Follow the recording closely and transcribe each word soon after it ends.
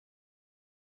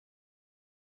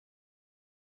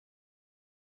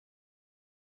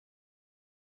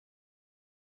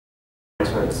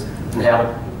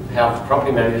and how the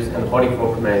property managers and the body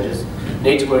corporate managers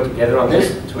need to work together on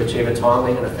this to achieve a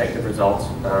timely and effective results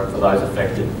for those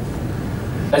affected.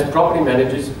 As property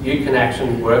managers, you can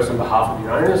action works on behalf of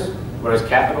your owners, whereas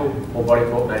capital or body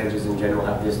corp managers in general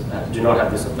do not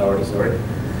have this authority.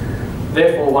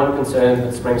 Therefore, one concern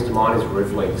that springs to mind is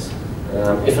roof leaks.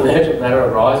 If an urgent matter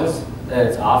arises and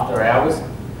it's after hours,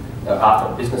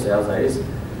 after business hours that is,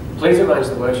 please arrange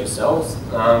the works yourselves.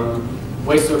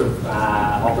 We sort of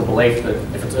the belief that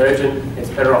if it's urgent, it's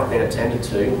better off being attended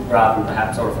to rather than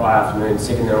perhaps on a Friday afternoon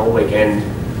sitting there all weekend,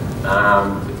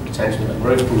 potentially the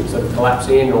roof can sort of collapse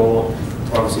in or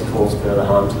obviously cause further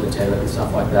harm to the tenant and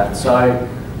stuff like that. So,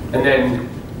 and then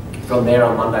from there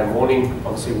on Monday morning,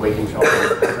 obviously we can try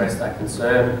and address that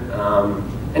concern.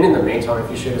 And in the meantime,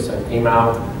 if you shoot us an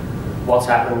email, what's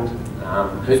happened,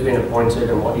 who's been appointed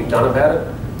and what you've done about it.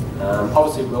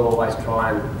 Obviously we'll always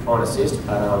try and assist,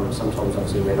 but sometimes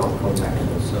obviously we're not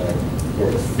contactable. So,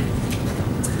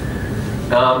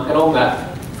 yeah. And on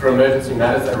that, for emergency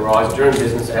matters that arise during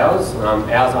business hours,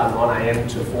 hours are 9 AM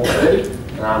to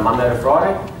 4:30, Monday to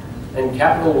Friday, and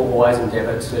Capital will always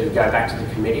endeavour to go back to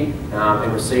the committee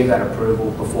and receive that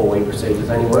approval before we proceed with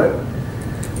any work.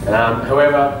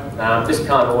 However, this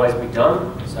can't always be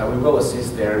done, so we will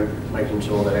assist there in making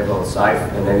sure that everyone's safe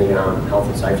and any health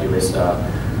and safety risks are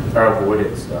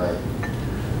avoided. So,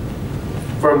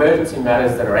 for emergency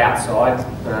matters that are outside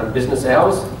business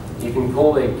hours, you can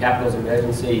call the Capital's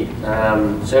emergency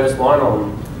service line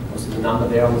on the number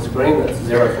there on the screen. That's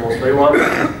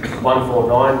 0431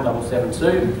 149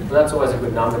 772. And that's always a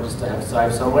good number just to have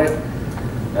saved somewhere.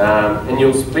 And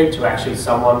you'll speak to actually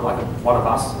someone like one of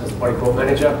us as a body corp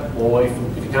manager, or if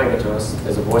you can't get to us,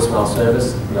 there's a voicemail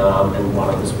service, and one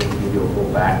of us will give you a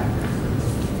call back.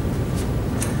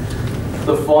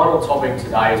 The final topic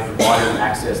today is providing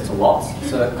access to lots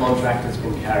so that contractors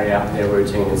can carry out their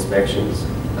routine inspections.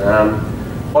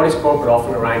 Bodies corporate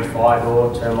often arrange fire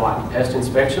door, termite and pest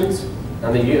inspections,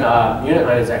 and the unit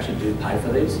owners actually do pay for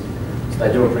these, so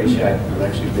they do appreciate them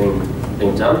actually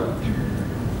being done.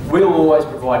 We'll always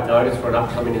provide notice for an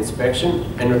upcoming inspection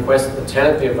and request that the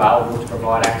tenant be available to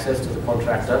provide access to the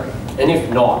contractor, and if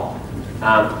not,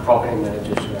 the property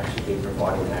manager should actually be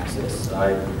providing access.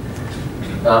 So,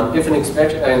 if an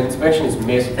inspection is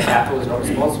missed, Capital is not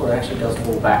responsible, it actually does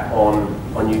fall back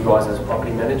on you guys as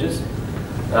property managers.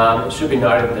 It should be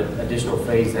noted that additional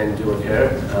fees then do occur,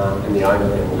 and the owner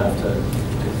then will have to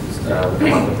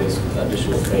come up with these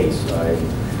additional fees, so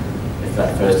if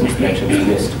that first inspection is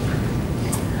missed.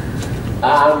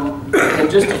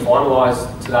 And just to finalise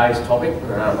today's topic,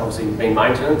 obviously being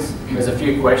maintenance, there's a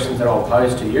few questions that I'll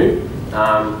pose to you.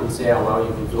 You can see how well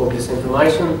you've absorbed this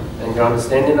information and your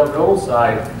understanding of it all. So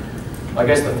I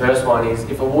guess the first one is,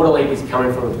 if a water leak is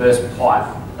coming from a burst pipe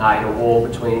in a wall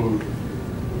between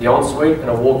the ensuite and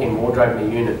a walk-in wardrobe in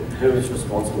the unit, who is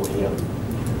responsible here?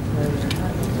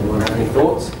 Does anyone have any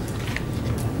thoughts?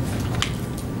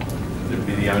 It would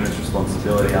be the owner's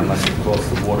responsibility unless, of course,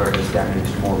 the water has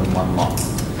damaged more than one lot.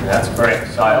 That's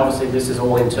correct. So obviously this is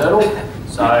all internal,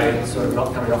 so it's sort of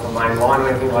not coming off a main line or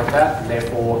anything like that, and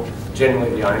therefore generally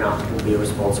the owner will be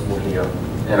responsible here,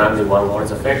 and only one lot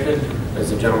is affected. As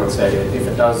the gentleman said, if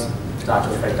it does start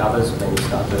to affect others, then you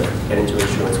start to get into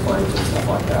insurance claims and stuff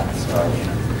like that. So.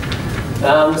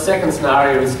 The second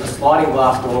scenario is a sliding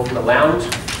glass door from the lounge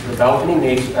to the balcony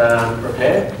needs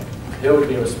repair. Who would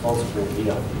be responsible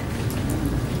here?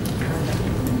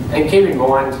 And keep in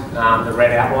mind the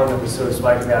red outline that we sort of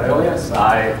spoke about earlier. So,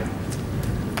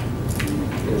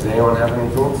 does anyone have any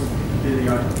thoughts?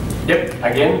 Yep,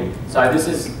 again. So this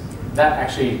is, that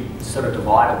actually sort of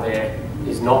divided there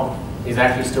is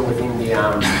actually still within the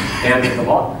boundary of the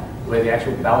lot, where the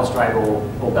actual balustrade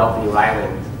or balcony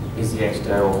railing is the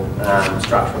external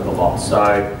structure of the lot.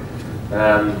 So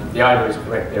the owner is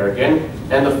correct there again.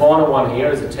 And the final one here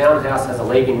is a townhouse has a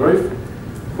leaking roof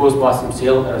caused by some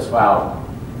sealant that has failed.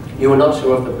 You are not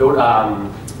sure of the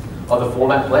of the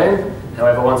format plan.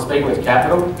 However, when speaking with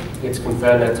Capital, it's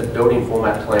confirmed that it's a building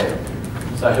format plan.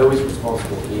 So who is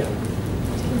responsible here?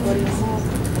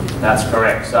 That's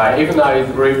correct. So even though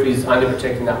the roof is only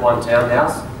protecting that one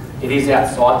townhouse, it is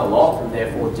outside the lot and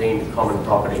therefore deemed common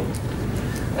property.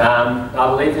 I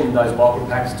believe in those welcome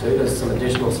packs too, there's some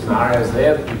additional scenarios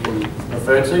there that you can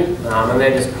refer to, and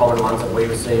they're just common ones that we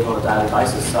receive on a daily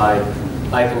basis, so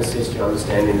they can assist your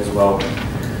understanding as well.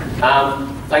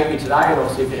 Thank you today, and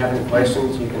obviously if you have any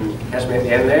questions you can catch me at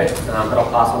the end there, but I'll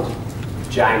pass on to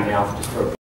Jane now just for a